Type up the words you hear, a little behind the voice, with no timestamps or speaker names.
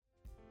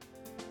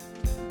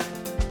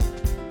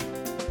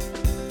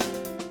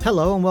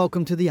Hello and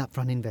welcome to the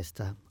Upfront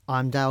Investor.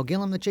 I'm Dale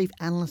Gillham, the Chief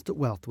Analyst at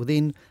Wealth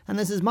Within, and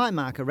this is my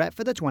market wrap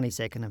for the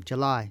 22nd of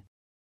July.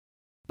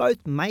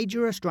 Both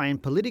major Australian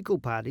political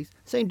parties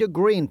seem to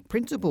agree in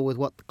principle with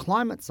what the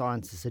climate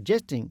science is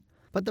suggesting,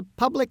 but the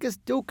public is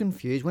still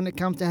confused when it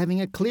comes to having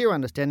a clear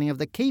understanding of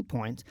the key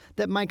points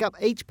that make up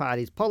each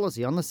party's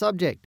policy on the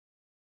subject.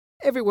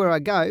 Everywhere I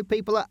go,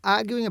 people are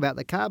arguing about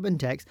the carbon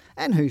tax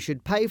and who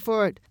should pay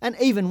for it, and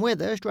even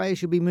whether Australia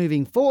should be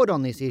moving forward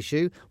on this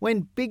issue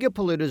when bigger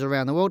polluters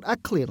around the world are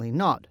clearly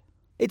not.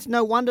 It's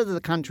no wonder that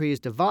the country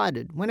is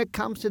divided when it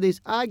comes to this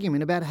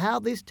argument about how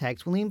this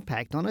tax will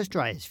impact on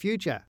Australia's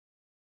future.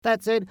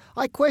 That said,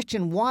 I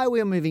question why we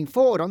are moving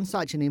forward on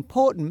such an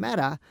important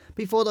matter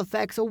before the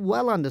facts are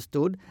well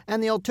understood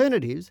and the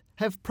alternatives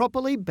have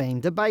properly been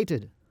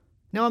debated.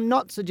 Now, I'm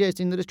not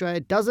suggesting that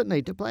Australia doesn't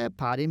need to play a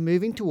part in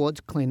moving towards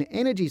cleaner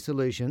energy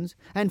solutions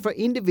and for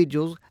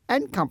individuals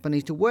and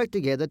companies to work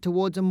together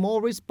towards a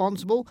more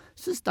responsible,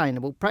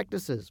 sustainable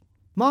practices.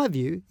 My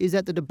view is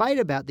that the debate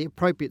about the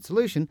appropriate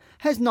solution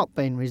has not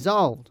been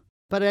resolved,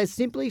 but it has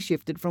simply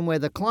shifted from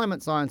whether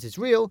climate science is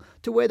real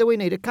to whether we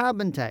need a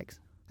carbon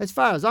tax. As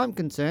far as I'm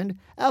concerned,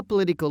 our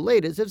political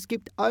leaders have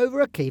skipped over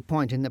a key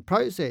point in the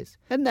process,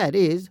 and that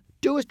is,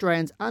 do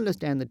Australians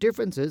understand the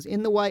differences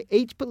in the way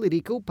each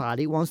political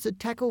party wants to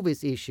tackle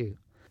this issue?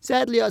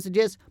 Sadly, I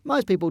suggest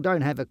most people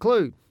don't have a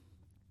clue.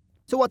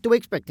 So what do we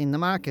expect in the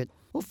market?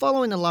 Well,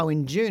 following a low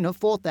in June of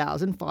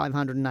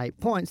 4,508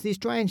 points, the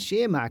Australian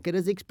share market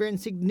has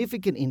experienced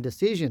significant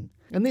indecision,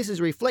 and this is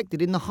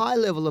reflected in the high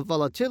level of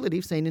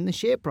volatility seen in the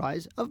share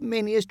price of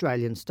many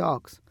Australian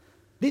stocks.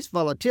 This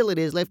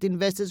volatility has left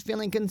investors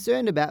feeling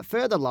concerned about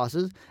further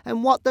losses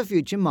and what the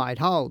future might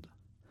hold.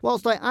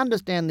 Whilst I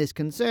understand this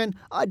concern,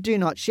 I do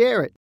not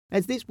share it,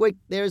 as this week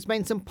there has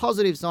been some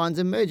positive signs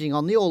emerging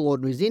on the All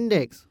Ordinaries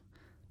Index.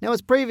 Now,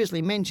 as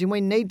previously mentioned,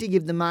 we need to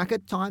give the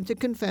market time to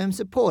confirm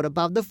support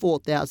above the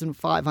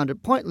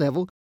 4,500 point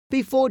level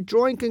before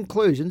drawing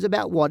conclusions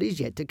about what is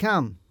yet to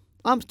come.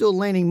 I'm still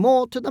leaning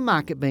more to the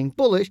market being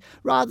bullish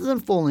rather than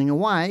falling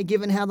away,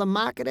 given how the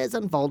market has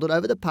unfolded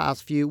over the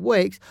past few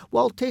weeks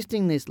while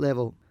testing this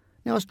level.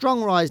 Now, a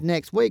strong rise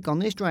next week on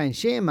the Australian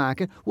share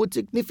market would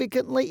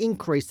significantly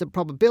increase the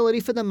probability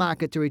for the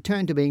market to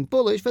return to being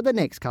bullish for the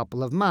next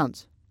couple of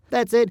months.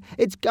 That said,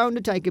 it's going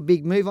to take a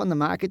big move on the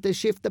market to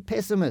shift the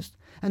pessimist,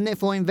 and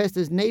therefore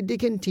investors need to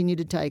continue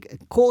to take a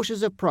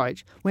cautious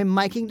approach when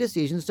making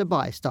decisions to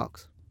buy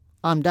stocks.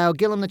 I'm Dale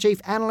Gillham, the Chief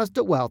Analyst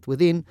at Wealth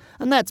Within,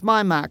 and that's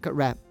my market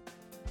wrap.